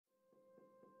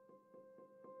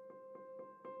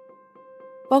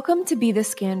Welcome to Be the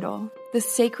Scandal, the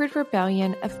sacred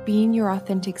rebellion of being your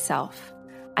authentic self.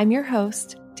 I'm your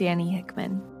host, Danny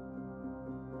Hickman.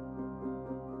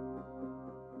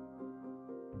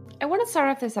 I want to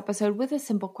start off this episode with a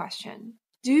simple question.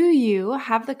 Do you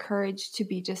have the courage to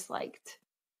be disliked?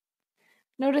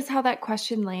 Notice how that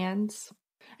question lands.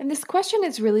 And this question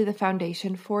is really the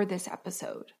foundation for this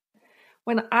episode.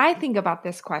 When I think about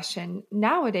this question,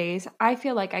 nowadays, I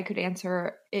feel like I could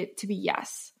answer it to be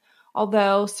yes.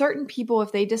 Although certain people,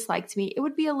 if they disliked me, it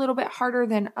would be a little bit harder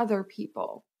than other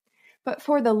people. But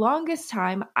for the longest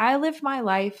time, I lived my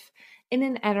life in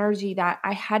an energy that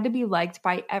I had to be liked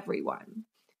by everyone.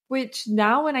 Which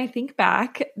now when I think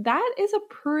back, that is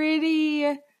a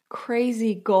pretty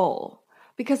crazy goal.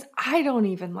 Because I don't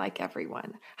even like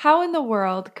everyone. How in the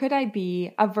world could I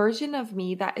be a version of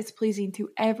me that is pleasing to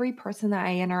every person that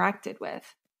I interacted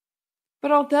with?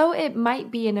 But although it might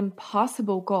be an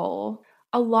impossible goal,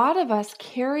 a lot of us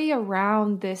carry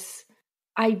around this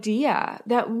idea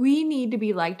that we need to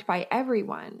be liked by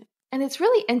everyone. And it's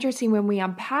really interesting when we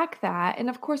unpack that. And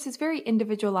of course, it's very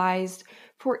individualized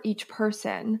for each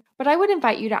person. But I would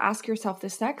invite you to ask yourself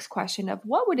this next question of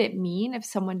what would it mean if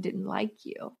someone didn't like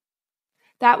you?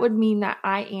 That would mean that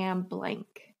I am blank.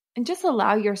 And just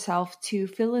allow yourself to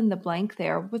fill in the blank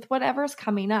there with whatever's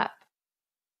coming up.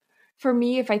 For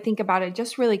me, if I think about it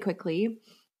just really quickly,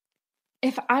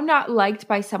 if I'm not liked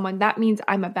by someone, that means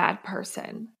I'm a bad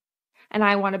person. And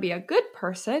I want to be a good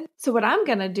person. So what I'm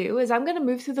going to do is I'm going to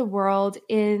move through the world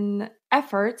in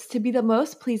efforts to be the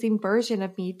most pleasing version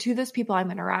of me to those people I'm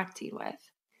interacting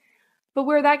with. But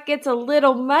where that gets a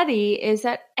little muddy is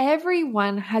that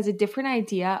everyone has a different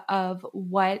idea of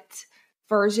what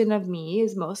version of me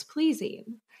is most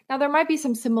pleasing. Now, there might be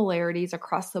some similarities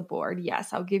across the board.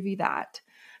 Yes, I'll give you that.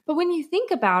 But when you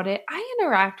think about it, I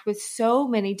interact with so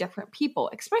many different people,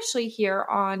 especially here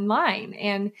online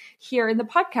and here in the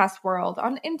podcast world,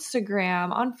 on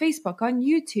Instagram, on Facebook, on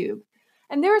YouTube.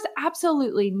 And there is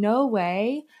absolutely no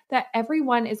way that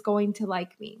everyone is going to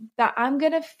like me, that I'm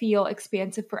going to feel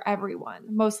expansive for everyone.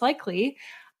 Most likely,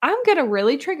 I'm going to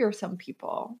really trigger some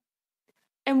people.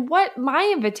 And what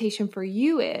my invitation for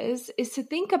you is to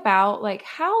think about like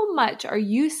how much are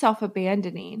you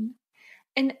self-abandoning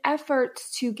in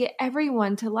efforts to get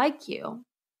everyone to like you?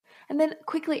 And then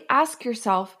quickly ask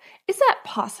yourself, is that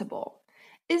possible?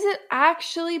 Is it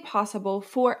actually possible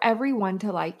for everyone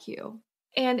to like you?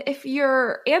 And if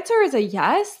your answer is a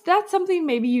yes, that's something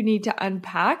maybe you need to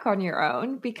unpack on your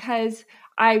own, because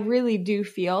I really do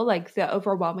feel like the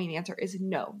overwhelming answer is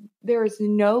no. There is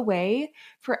no way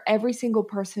for every single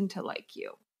person to like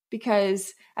you.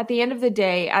 Because at the end of the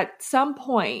day, at some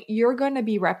point, you're going to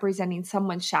be representing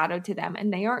someone's shadow to them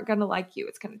and they aren't going to like you.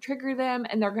 It's going to trigger them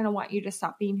and they're going to want you to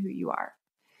stop being who you are.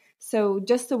 So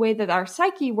just the way that our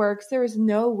psyche works, there is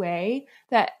no way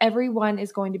that everyone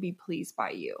is going to be pleased by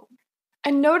you.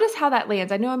 And notice how that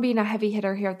lands. I know I'm being a heavy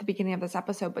hitter here at the beginning of this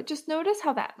episode, but just notice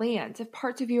how that lands. If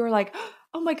parts of you are like,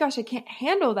 oh my gosh, I can't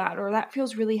handle that, or that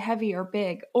feels really heavy or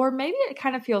big, or maybe it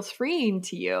kind of feels freeing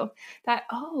to you that,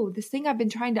 oh, this thing I've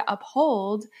been trying to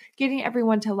uphold, getting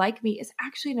everyone to like me, is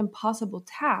actually an impossible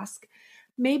task.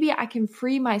 Maybe I can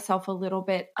free myself a little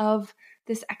bit of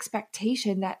this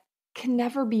expectation that can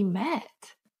never be met.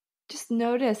 Just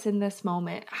notice in this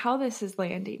moment how this is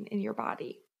landing in your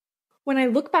body. When I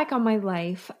look back on my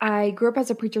life, I grew up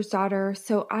as a preacher's daughter,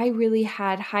 so I really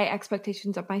had high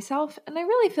expectations of myself, and I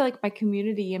really feel like my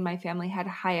community and my family had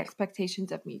high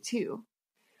expectations of me too.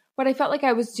 What I felt like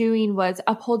I was doing was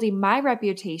upholding my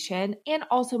reputation and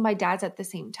also my dad's at the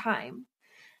same time.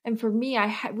 And for me,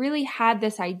 I really had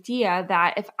this idea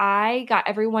that if I got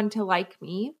everyone to like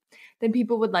me, then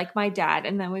people would like my dad,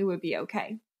 and then we would be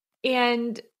okay.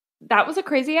 And that was a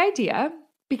crazy idea.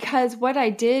 Because what I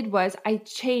did was I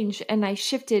changed and I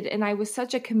shifted, and I was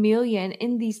such a chameleon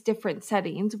in these different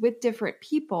settings with different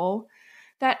people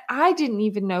that I didn't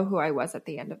even know who I was at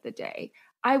the end of the day.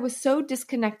 I was so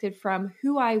disconnected from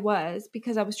who I was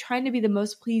because I was trying to be the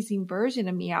most pleasing version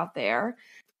of me out there.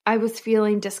 I was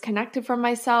feeling disconnected from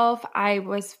myself. I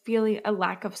was feeling a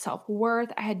lack of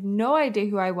self-worth. I had no idea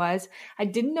who I was. I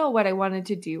didn't know what I wanted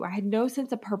to do. I had no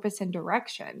sense of purpose and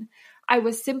direction. I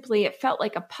was simply, it felt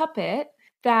like a puppet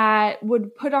that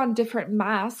would put on different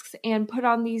masks and put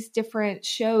on these different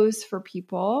shows for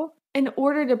people in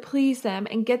order to please them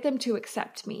and get them to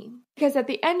accept me. Because at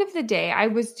the end of the day, I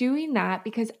was doing that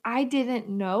because I didn't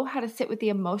know how to sit with the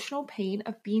emotional pain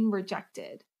of being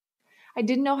rejected. I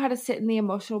didn't know how to sit in the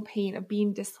emotional pain of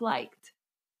being disliked.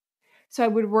 So I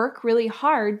would work really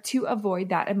hard to avoid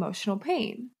that emotional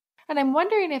pain. And I'm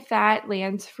wondering if that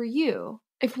lands for you.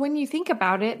 If when you think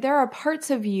about it, there are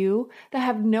parts of you that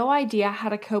have no idea how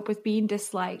to cope with being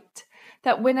disliked,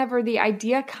 that whenever the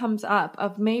idea comes up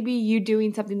of maybe you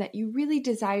doing something that you really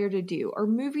desire to do or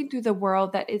moving through the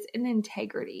world that is in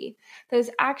integrity, that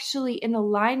is actually in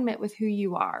alignment with who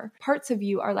you are, parts of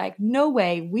you are like, no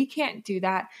way, we can't do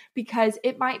that because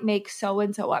it might make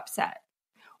so-and-so upset.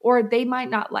 Or they might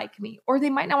not like me, or they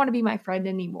might not want to be my friend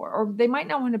anymore, or they might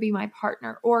not want to be my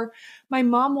partner, or my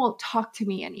mom won't talk to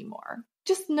me anymore.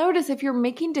 Just notice if you're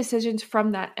making decisions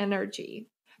from that energy,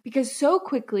 because so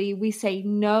quickly we say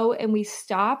no and we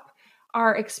stop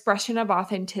our expression of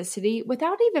authenticity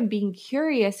without even being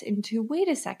curious into, wait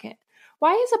a second,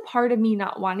 why is a part of me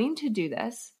not wanting to do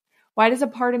this? Why does a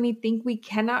part of me think we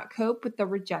cannot cope with the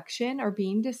rejection or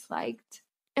being disliked?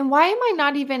 And why am I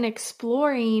not even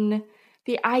exploring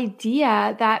the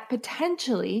idea that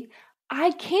potentially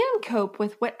I can cope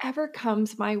with whatever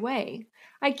comes my way?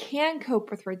 I can cope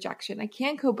with rejection. I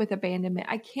can cope with abandonment.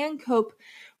 I can cope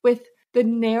with the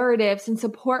narratives and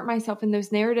support myself in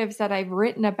those narratives that I've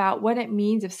written about what it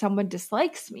means if someone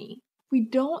dislikes me. We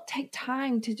don't take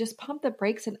time to just pump the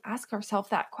brakes and ask ourselves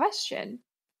that question.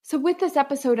 So with this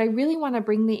episode, I really want to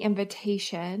bring the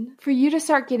invitation for you to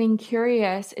start getting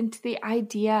curious into the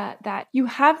idea that you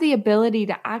have the ability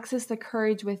to access the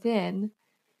courage within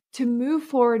to move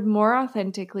forward more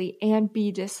authentically and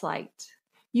be disliked.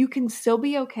 You can still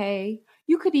be okay.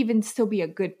 You could even still be a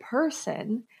good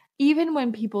person, even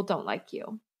when people don't like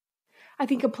you. I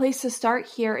think a place to start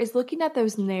here is looking at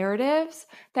those narratives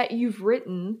that you've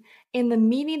written and the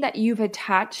meaning that you've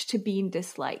attached to being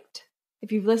disliked.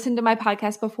 If you've listened to my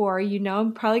podcast before, you know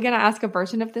I'm probably going to ask a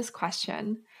version of this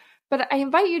question. But I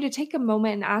invite you to take a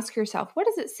moment and ask yourself, what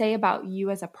does it say about you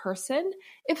as a person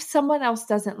if someone else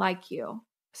doesn't like you?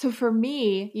 So for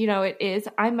me, it is,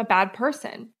 I'm a bad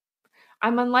person.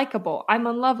 I'm unlikable. I'm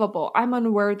unlovable. I'm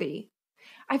unworthy.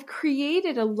 I've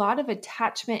created a lot of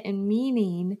attachment and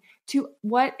meaning to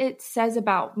what it says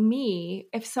about me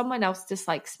if someone else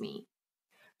dislikes me.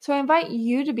 So I invite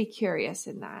you to be curious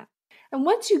in that. And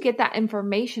once you get that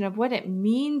information of what it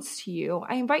means to you,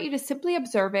 I invite you to simply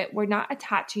observe it. We're not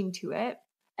attaching to it.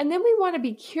 And then we want to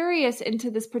be curious into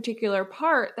this particular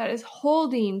part that is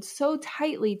holding so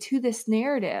tightly to this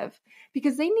narrative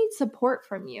because they need support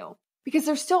from you. Because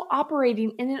they're still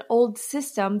operating in an old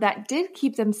system that did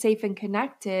keep them safe and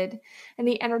connected, and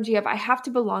the energy of I have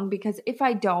to belong because if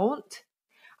I don't,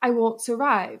 I won't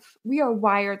survive. We are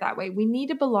wired that way. We need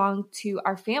to belong to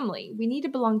our family. We need to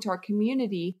belong to our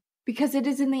community because it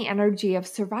is in the energy of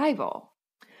survival.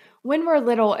 When we're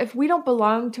little, if we don't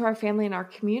belong to our family and our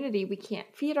community, we can't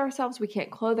feed ourselves, we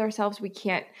can't clothe ourselves, we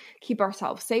can't keep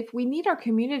ourselves safe. We need our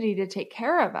community to take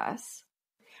care of us.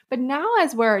 But now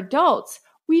as we're adults,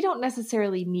 we don't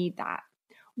necessarily need that.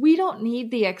 We don't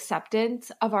need the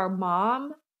acceptance of our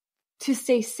mom to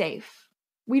stay safe.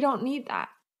 We don't need that.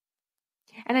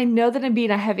 And I know that I'm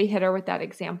being a heavy hitter with that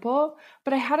example,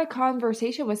 but I had a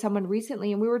conversation with someone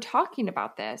recently and we were talking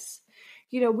about this.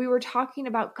 We were talking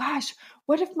about, gosh,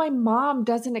 what if my mom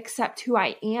doesn't accept who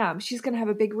I am? She's going to have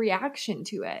a big reaction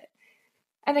to it.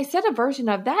 And I said a version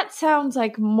of that sounds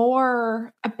like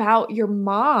more about your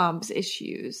mom's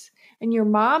issues and your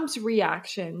mom's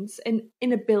reactions and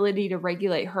inability to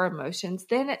regulate her emotions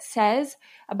than it says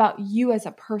about you as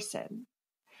a person.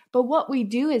 But what we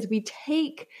do is we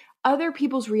take other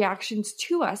people's reactions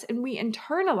to us and we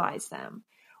internalize them.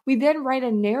 We then write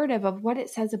a narrative of what it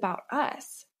says about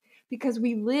us because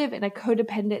we live in a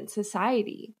codependent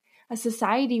society, a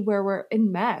society where we're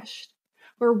enmeshed,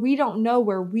 where we don't know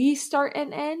where we start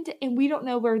and end, and we don't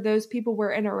know where those people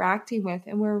we're interacting with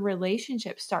and where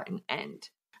relationships start and end.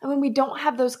 And when we don't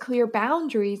have those clear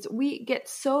boundaries, we get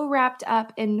so wrapped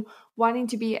up in wanting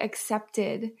to be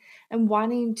accepted and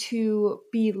wanting to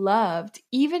be loved,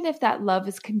 even if that love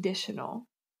is conditional.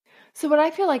 So what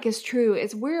I feel like is true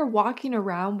is we're walking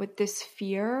around with this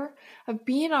fear of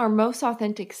being our most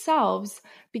authentic selves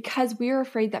because we're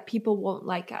afraid that people won't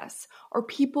like us or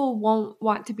people won't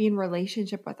want to be in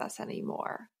relationship with us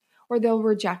anymore or they'll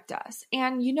reject us.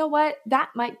 And you know what?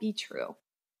 That might be true.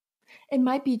 It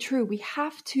might be true. We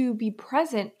have to be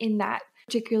present in that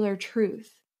particular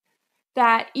truth.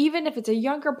 That even if it's a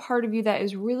younger part of you that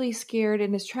is really scared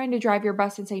and is trying to drive your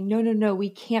bus and say, no, we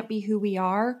can't be who we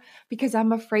are because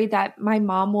I'm afraid that my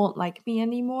mom won't like me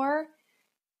anymore.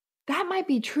 That might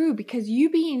be true because you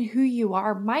being who you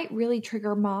are might really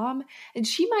trigger mom and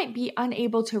she might be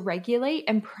unable to regulate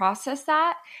and process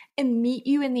that and meet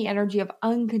you in the energy of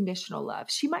unconditional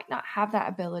love. She might not have that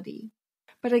ability.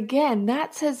 But again,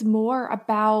 that says more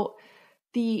about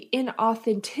the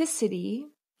inauthenticity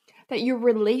that your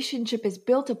relationship is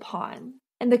built upon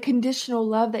and the conditional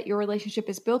love that your relationship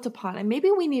is built upon. And maybe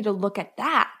we need to look at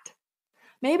that.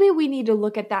 Maybe we need to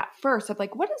look at that first of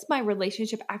like, what is my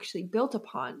relationship actually built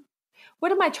upon?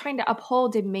 What am I trying to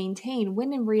uphold and maintain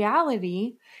when in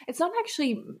reality, it's not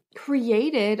actually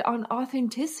created on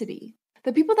authenticity?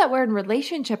 The people that we're in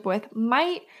relationship with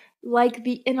might like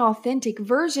the inauthentic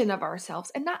version of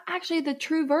ourselves and not actually the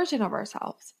true version of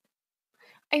ourselves.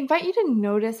 I invite you to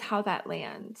notice how that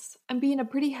lands. I'm being a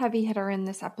pretty heavy hitter in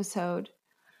this episode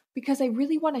because I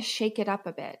really want to shake it up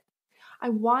a bit. I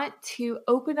want to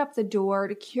open up the door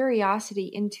to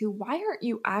curiosity into why aren't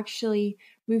you actually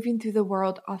moving through the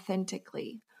world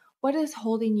authentically? What is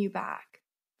holding you back?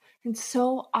 And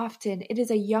so often it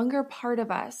is a younger part of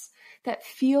us that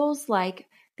feels like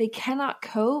they cannot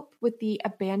cope with the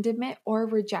abandonment or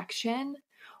rejection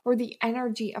or the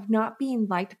energy of not being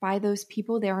liked by those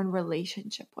people they're in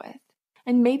relationship with.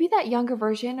 And maybe that younger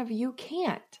version of you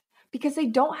can't because they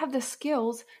don't have the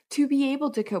skills to be able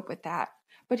to cope with that.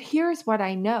 But here's what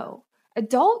I know.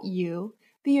 Adult you,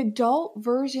 the adult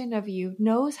version of you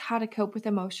knows how to cope with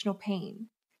emotional pain.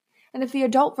 And if the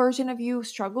adult version of you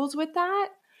struggles with that,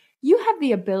 you have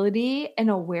the ability and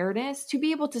awareness to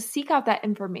be able to seek out that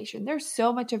information. There's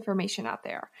so much information out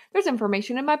there. There's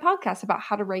information in my podcast about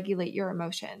how to regulate your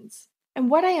emotions. And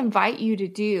what I invite you to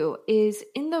do is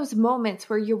in those moments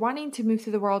where you're wanting to move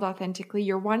through the world authentically,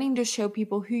 you're wanting to show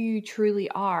people who you truly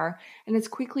are, and it's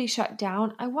quickly shut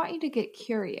down, I want you to get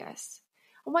curious.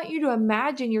 I want you to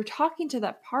imagine you're talking to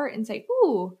that part and say,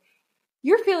 ooh,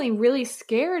 you're feeling really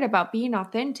scared about being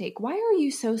authentic. Why are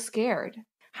you so scared?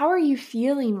 How are you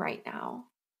feeling right now?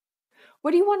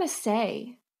 What do you want to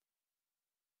say?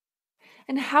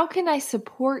 And how can I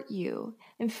support you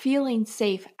in feeling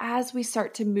safe as we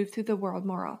start to move through the world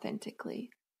more authentically?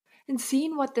 And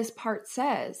seeing what this part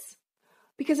says.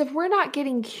 Because if we're not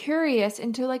getting curious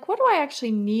into like, what do I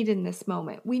actually need in this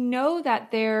moment? We know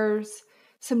that there's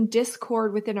some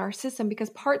discord within our system because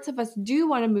parts of us do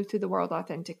want to move through the world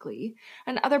authentically.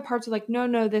 And other parts are like,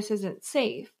 no, this isn't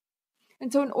safe.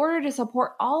 And so in order to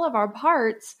support all of our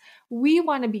parts, we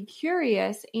want to be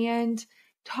curious and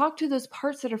talk to those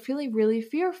parts that are feeling really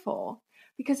fearful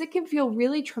because it can feel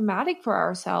really traumatic for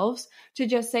ourselves to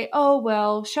just say, oh,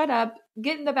 well, shut up,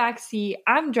 get in the back seat,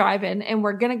 I'm driving, and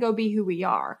we're going to go be who we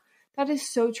are. That is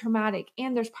so traumatic.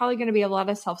 And there's probably going to be a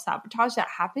lot of self-sabotage that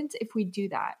happens if we do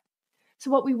that. So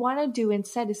what we want to do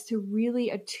instead is to really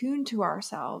attune to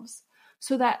ourselves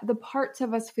so that the parts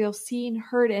of us feel seen,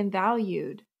 heard, and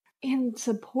valued and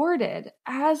supported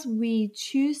as we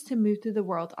choose to move through the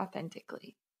world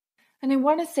authentically. And I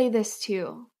want to say this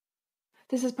too.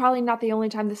 This is probably not the only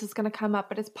time this is going to come up,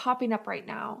 but it's popping up right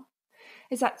now.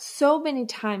 Is that so many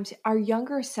times our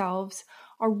younger selves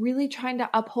are really trying to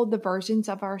uphold the versions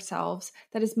of ourselves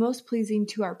that is most pleasing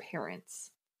to our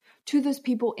parents, to those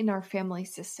people in our family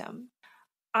system.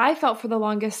 I felt for the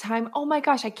longest time, oh my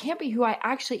gosh, I can't be who I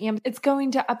actually am. It's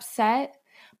going to upset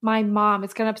my mom.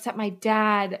 It's going to upset my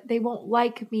dad. They won't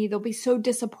like me. They'll be so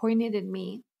disappointed in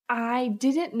me. I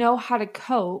didn't know how to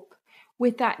cope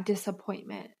with that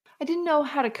disappointment. I didn't know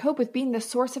how to cope with being the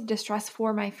source of distress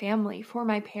for my family, for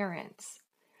my parents.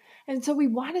 And so we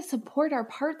want to support our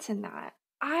parts in that.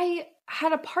 I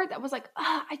had a part that was like,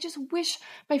 I just wish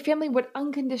my family would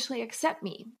unconditionally accept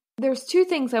me. There's two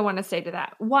things I want to say to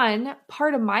that. One,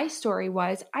 part of my story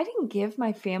was I didn't give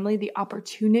my family the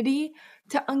opportunity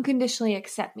to unconditionally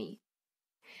accept me.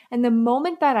 And the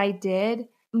moment that I did,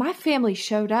 my family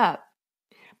showed up.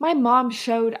 My mom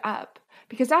showed up.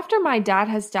 Because after my dad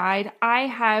has died, I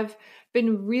have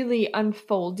been really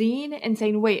unfolding and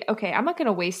saying, wait, okay, I'm not going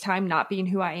to waste time not being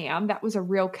who I am. That was a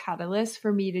real catalyst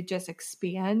for me to just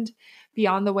expand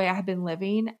beyond the way I have been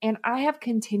living. And I have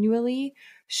continually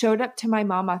showed up to my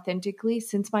mom authentically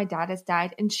since my dad has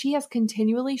died. And she has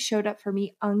continually showed up for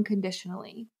me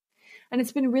unconditionally. And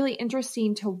it's been really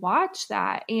interesting to watch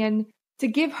that and to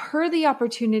give her the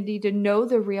opportunity to know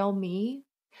the real me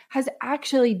has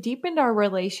actually deepened our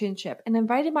relationship and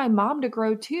invited my mom to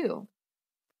grow too.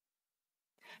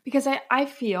 Because I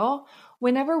feel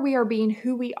whenever we are being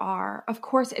who we are, of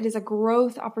course, it is a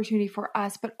growth opportunity for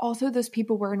us, but also those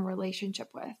people we're in relationship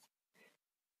with.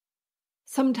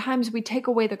 Sometimes we take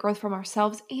away the growth from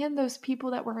ourselves and those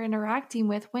people that we're interacting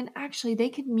with when actually they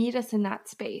can meet us in that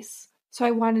space. So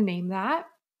I want to name that.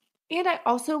 And I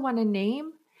also want to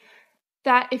name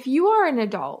that if you are an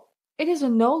adult, it is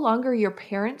no longer your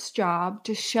parents' job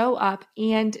to show up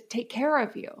and take care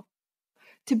of you,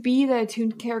 to be the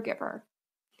attuned caregiver.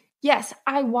 Yes,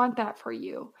 I want that for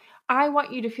you. I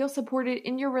want you to feel supported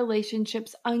in your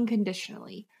relationships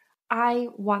unconditionally. I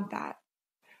want that.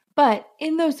 But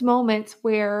in those moments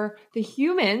where the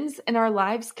humans in our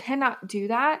lives cannot do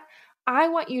that, I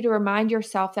want you to remind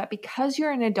yourself that because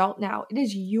you're an adult now, it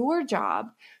is your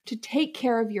job to take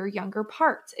care of your younger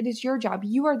parts. It is your job.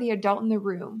 You are the adult in the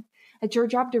room. It's your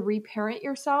job to reparent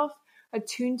yourself,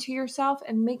 attune to yourself,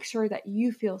 and make sure that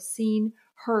you feel seen,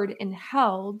 heard, and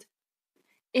held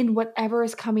in whatever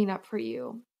is coming up for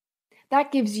you.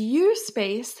 That gives you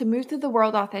space to move through the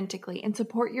world authentically and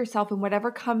support yourself in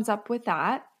whatever comes up with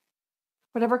that,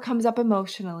 whatever comes up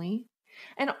emotionally,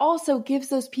 and also gives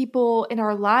those people in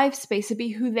our lives space to be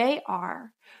who they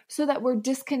are so that we're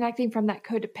disconnecting from that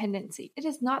codependency. It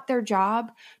is not their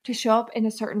job to show up in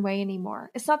a certain way anymore.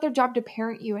 It's not their job to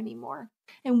parent you anymore.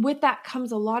 And with that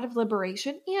comes a lot of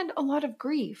liberation and a lot of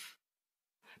grief.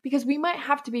 Because we might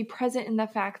have to be present in the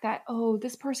fact that, oh,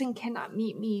 this person cannot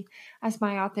meet me as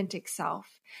my authentic self.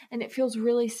 And it feels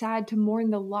really sad to mourn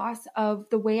the loss of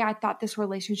the way I thought this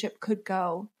relationship could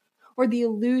go, or the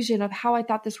illusion of how I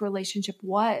thought this relationship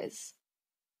was.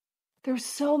 There's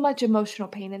so much emotional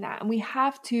pain in that. And we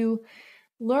have to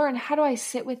learn, how do I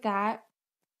sit with that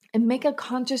and make a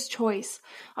conscious choice,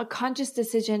 a conscious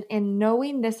decision in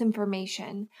knowing this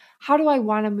information? How do I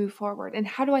want to move forward? And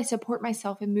how do I support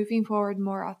myself in moving forward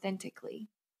more authentically?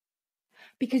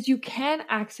 Because you can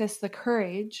access the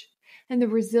courage and the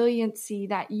resiliency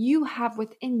that you have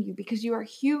within you because you are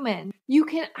human. You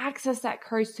can access that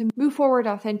courage to move forward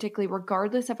authentically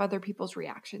regardless of other people's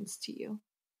reactions to you.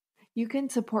 You can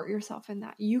support yourself in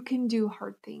that. You can do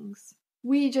hard things.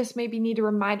 We just maybe need to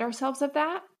remind ourselves of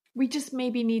that. We just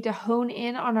maybe need to hone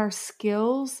in on our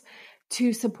skills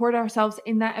to support ourselves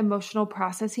in that emotional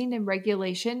processing and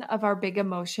regulation of our big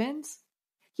emotions.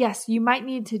 Yes, you might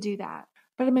need to do that.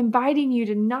 But I'm inviting you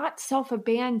to not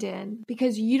self-abandon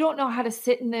because you don't know how to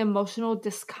sit in the emotional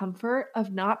discomfort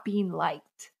of not being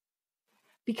liked.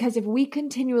 Because if we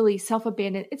continually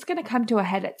self-abandon, it's going to come to a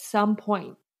head at some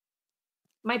point.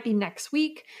 Might be next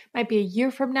week, might be a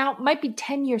year from now, might be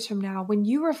 10 years from now when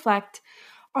you reflect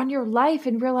on your life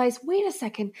and realize, wait a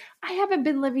second, I haven't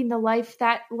been living the life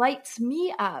that lights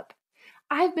me up.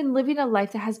 I've been living a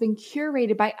life that has been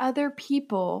curated by other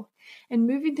people and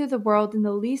moving through the world in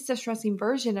the least distressing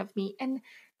version of me. And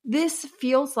this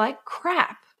feels like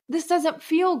crap. This doesn't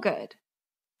feel good.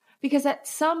 Because at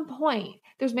some point,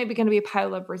 there's maybe going to be a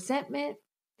pile of resentment.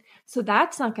 So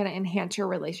that's not going to enhance your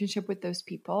relationship with those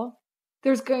people.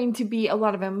 There's going to be a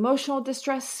lot of emotional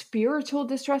distress, spiritual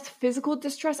distress, physical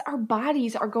distress. Our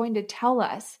bodies are going to tell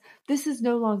us this is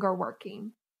no longer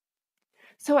working.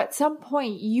 So at some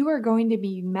point, you are going to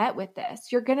be met with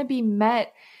this. You're going to be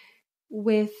met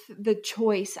with the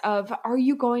choice of, are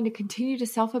you going to continue to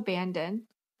self-abandon,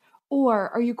 or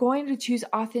are you going to choose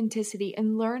authenticity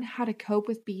and learn how to cope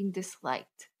with being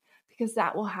disliked? Because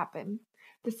that will happen.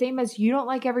 The same as you don't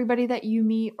like everybody that you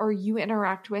meet or you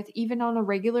interact with, even on a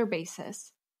regular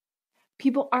basis.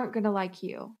 People aren't going to like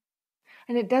you.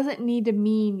 And it doesn't need to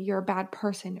mean you're a bad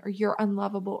person or you're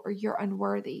unlovable or you're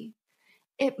unworthy.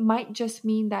 It might just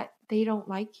mean that they don't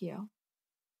like you,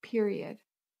 period.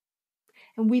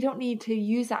 And we don't need to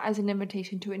use that as an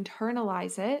invitation to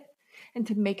internalize it and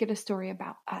to make it a story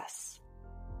about us.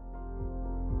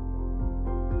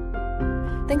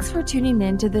 Thanks for tuning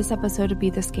in to this episode of Be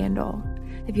the Scandal.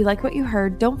 If you like what you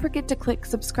heard, don't forget to click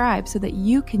subscribe so that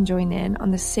you can join in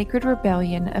on the sacred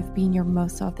rebellion of being your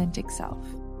most authentic self.